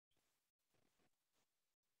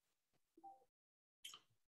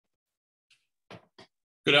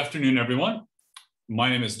Good afternoon, everyone. My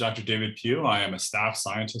name is Dr. David Pugh. I am a staff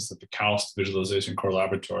scientist at the KAUST Visualization Core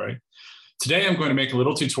Laboratory. Today, I'm going to make a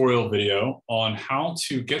little tutorial video on how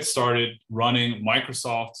to get started running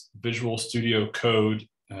Microsoft Visual Studio Code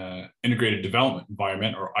Integrated Development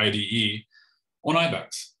Environment, or IDE, on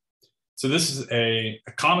Ibex. So this is a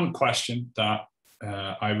common question that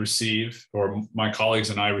I receive, or my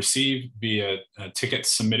colleagues and I receive via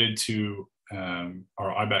tickets submitted to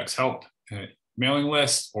our Ibex help mailing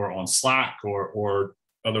list or on Slack or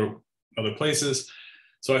other places.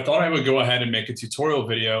 So I thought I would go ahead and make a tutorial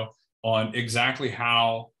video on exactly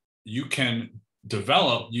how you can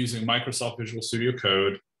develop using Microsoft Visual Studio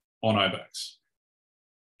Code on Ibex.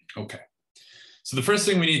 Okay, so the first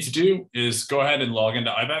thing we need to do is go ahead and log into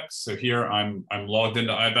Ibex. So here I'm logged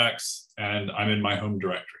into Ibex and I'm in my home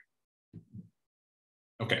directory.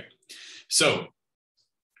 Okay, so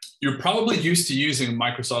you're probably used to using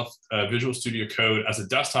Microsoft Visual Studio Code as a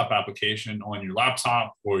desktop application on your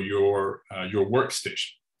laptop or your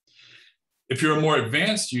workstation. If you're a more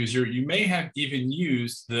advanced user, you may have even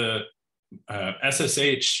used the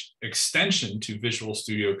SSH extension to Visual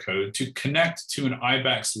Studio Code to connect to an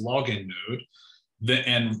Ibex login node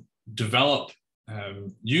and develop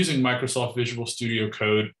using Microsoft Visual Studio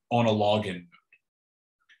Code on a login node.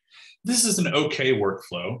 This is an okay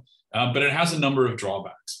workflow. But it has a number of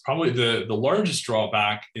drawbacks. Probably the largest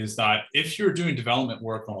drawback is that if you're doing development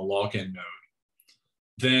work on a login node,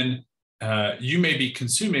 then you may be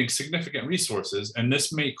consuming significant resources, and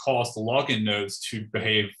this may cause the login nodes to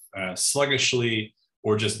behave sluggishly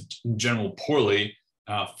or just in general poorly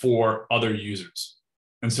for other users.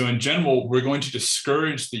 And so in general, we're going to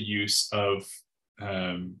discourage the use of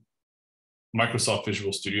Microsoft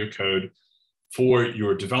Visual Studio Code for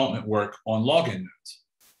your development work on login nodes.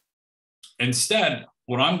 Instead,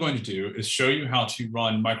 what I'm going to do is show you how to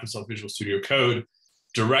run Microsoft Visual Studio Code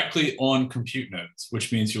directly on compute nodes,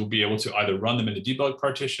 which means you'll be able to either run them in a debug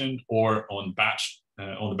partition or on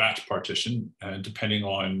the batch partition, depending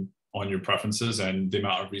on your preferences and the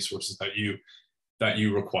amount of resources that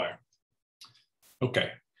you require. Okay,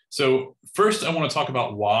 so first I want to talk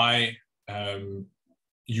about why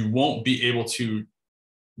you won't be able to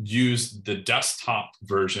use the desktop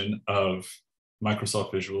version of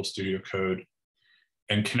Microsoft Visual Studio Code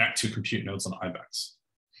and connect to compute nodes on Ibex.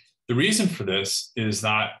 The reason for this is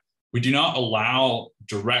that we do not allow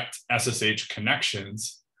direct SSH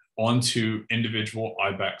connections onto individual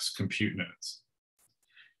Ibex compute nodes.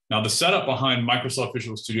 Now, the setup behind Microsoft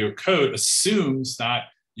Visual Studio Code assumes that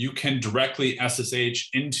you can directly SSH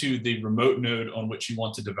into the remote node on which you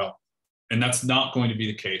want to develop. And that's not going to be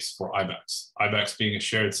the case for Ibex. Ibex being a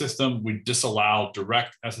shared system, we disallow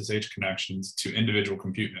direct SSH connections to individual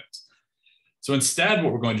compute nodes. So instead,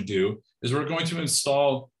 what we're going to do is we're going to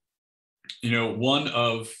install, one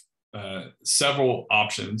of several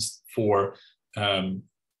options for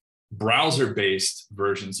browser-based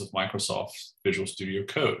versions of Microsoft Visual Studio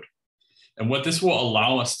Code. And what this will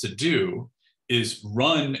allow us to do is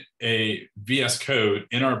run a VS Code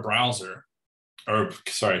in our browser,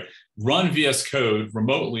 run VS Code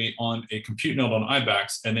remotely on a compute node on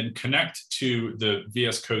Ibex, and then connect to the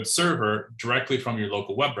VS Code server directly from your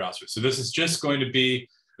local web browser. So this is just going to be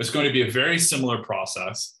a very similar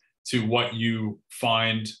process to what you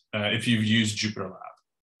find if you've used JupyterLab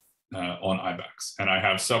on Ibex. And I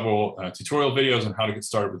have several tutorial videos on how to get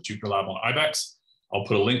started with JupyterLab on Ibex. I'll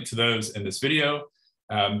put a link to those in this video.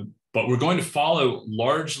 But we're going to follow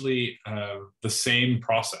largely the same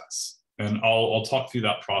process. And I'll talk through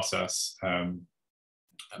that process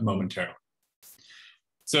momentarily.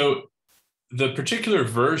 So the particular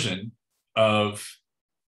version of,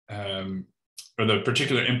 or the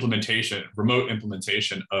particular implementation, remote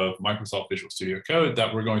implementation of Microsoft Visual Studio Code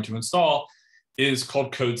that we're going to install is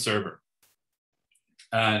called Code Server.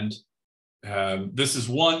 And this is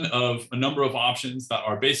one of a number of options that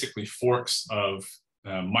are basically forks of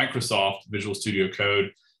Microsoft Visual Studio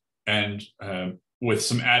Code, and with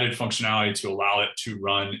some added functionality to allow it to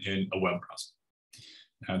run in a web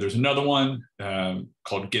browser. There's another one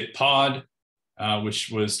called GitPod,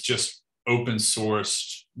 which was just open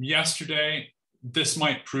sourced yesterday. This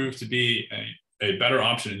might prove to be a better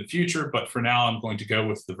option in the future, but for now, I'm going to go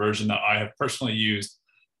with the version that I have personally used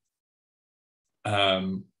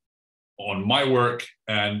on my work,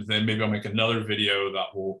 and then maybe I'll make another video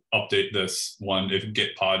that will update this one if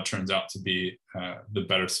GitPod turns out to be the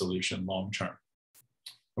better solution long-term.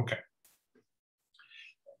 Okay.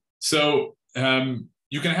 So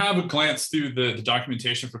you can have a glance through the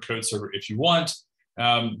documentation for Code Server if you want,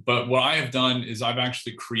 but what I have done is I've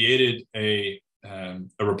actually created a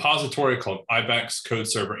repository called Ibex Code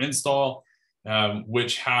Server Install,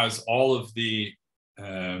 which has all of the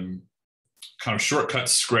kind of shortcut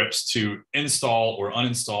scripts to install or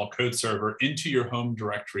uninstall code server into your home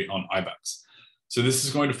directory on Ibex. So this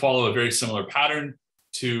is going to follow a very similar pattern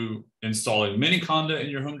to installing Miniconda in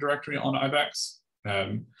your home directory on Ibex.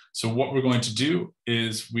 So what we're going to do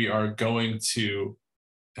is we are going to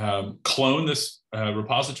clone this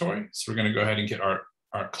repository. So we're going to go ahead and get our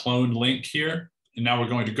clone link here. And now we're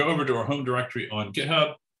going to go over to our home directory on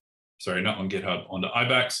GitHub. Sorry, not on GitHub, onto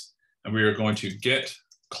Ibex. And we are going to git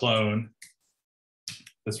clone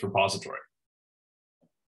this repository.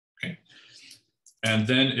 Okay. And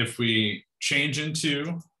then if we change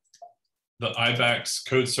into the Ibex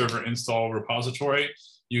code server install repository,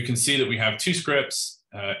 you can see that we have two scripts,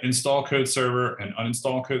 install code server and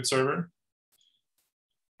uninstall code server.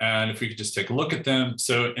 And if we could just take a look at them.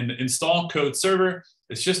 So in the install code server,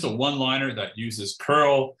 it's just a one-liner that uses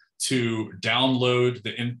curl to download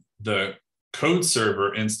the code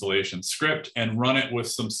server installation script and run it with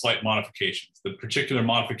some slight modifications. The particular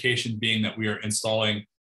modification being that we are installing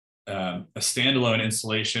a standalone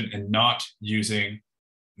installation and not using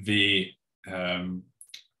the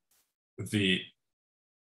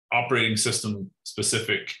operating system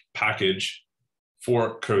specific package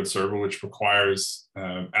for code server, which requires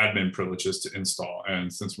admin privileges to install.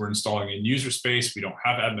 And since we're installing in user space, we don't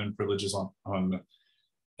have admin privileges on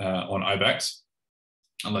Ibex,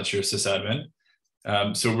 unless you're a sysadmin.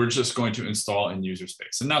 So we're just going to install in user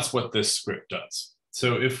space. And that's what this script does.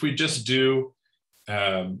 So if we just do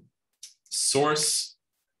source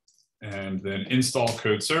and then install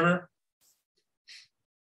code server,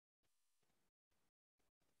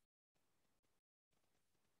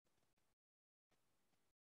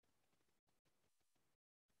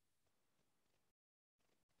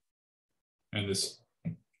 and this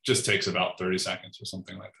just takes about 30 seconds or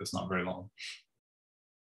something like this, not very long.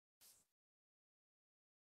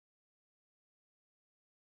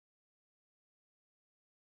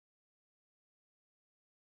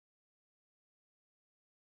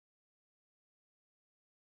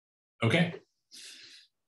 Okay.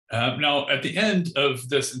 Now, at the end of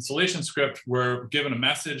this installation script, we're given a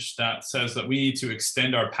message that says that we need to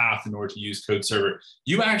extend our path in order to use code server.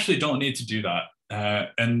 You actually don't need to do that.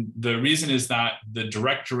 And the reason is that the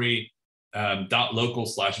directory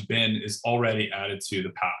 .local/bin is already added to the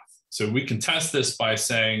path. So we can test this by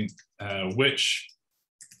saying which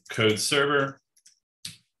code server,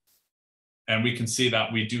 and we can see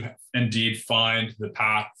that we do indeed find the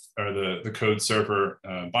path or the code server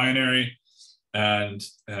binary. And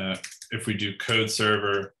if we do code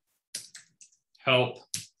server help,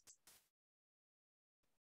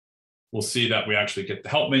 we'll see that we actually get the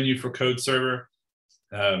help menu for code server.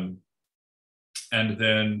 And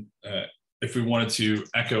then if we wanted to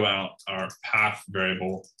echo out our path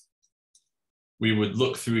variable, we would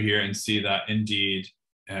look through here and see that indeed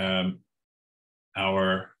our,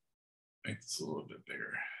 make this a little bit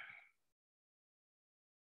bigger.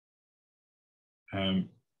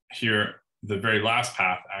 Here, the very last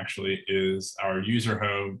path actually is our user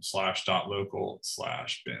home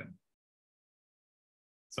 /.local/bin.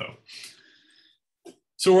 So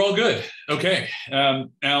we're all good. Okay.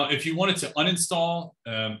 Now, if you wanted to uninstall,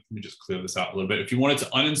 let me just clear this out a little bit. If you wanted to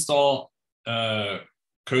uninstall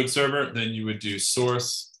code server, then you would do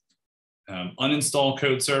source uninstall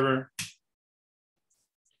code server.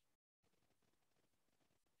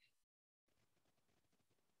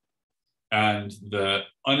 And the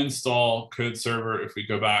uninstall code server, if we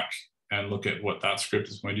go back and look at what that script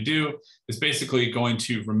is going to do, is basically going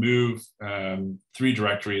to remove 3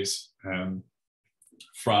 directories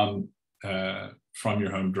from your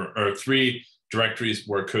home, or 3 directories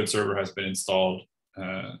where code server has been installed,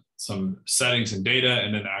 some settings and data,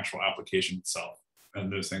 and then the actual application itself. And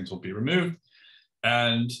those things will be removed.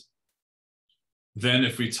 And then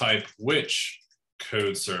if we type which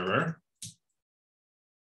code server,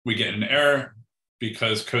 we get an error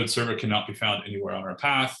because code server cannot be found anywhere on our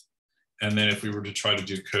path. And then if we were to try to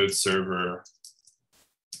do code server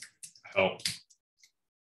help,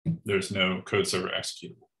 there's no code server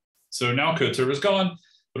executable. So now code server is gone,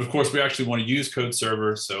 but of course we actually want to use code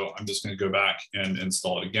server. So I'm just going to go back and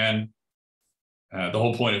install it again. The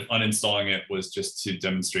whole point of uninstalling it was just to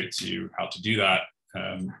demonstrate to you how to do that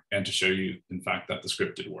and to show you, in fact, that the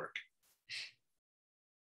script did work.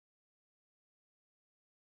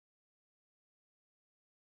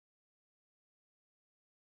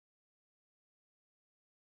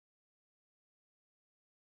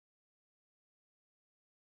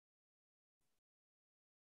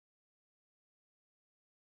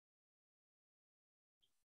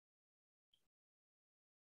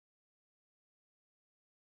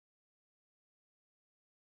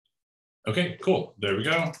 Okay, cool. There we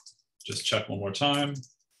go. Just check one more time.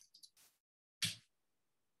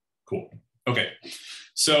 Cool. Okay,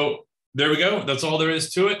 so there we go. That's all there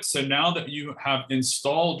is to it. So now that you have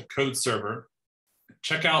installed Code Server,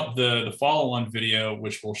 check out the follow-on video,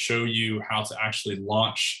 which will show you how to actually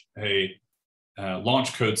launch a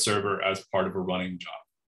launch Code Server as part of a running job.